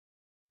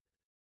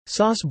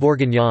Sauce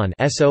bourguignonne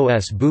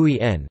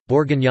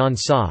bourguignonne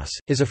sauce,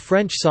 is a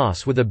French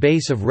sauce with a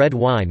base of red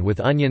wine with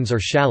onions or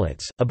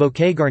shallots, a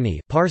bouquet garni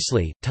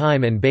parsley,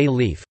 thyme and bay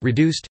leaf,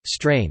 reduced,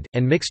 strained,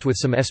 and mixed with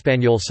some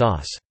espagnole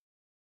sauce.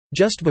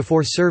 Just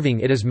before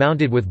serving it is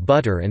mounted with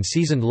butter and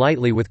seasoned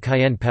lightly with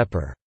cayenne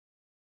pepper.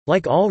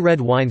 Like all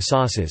red wine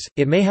sauces,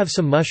 it may have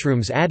some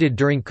mushrooms added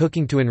during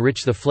cooking to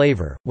enrich the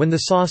flavor. When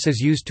the sauce is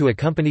used to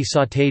accompany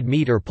sautéed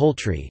meat or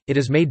poultry, it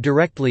is made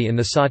directly in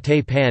the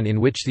sauté pan in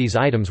which these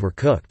items were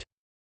cooked.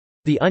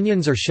 The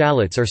onions or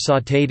shallots are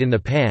sautéed in the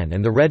pan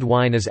and the red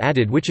wine is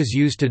added, which is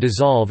used to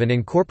dissolve and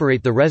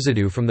incorporate the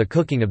residue from the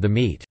cooking of the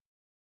meat.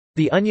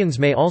 The onions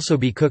may also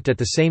be cooked at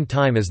the same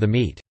time as the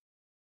meat.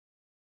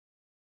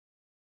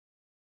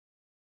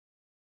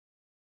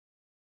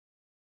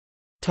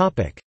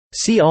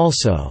 See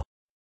also: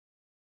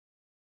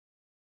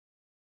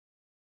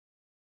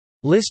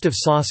 List of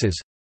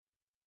sauces,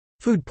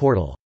 Food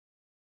portal.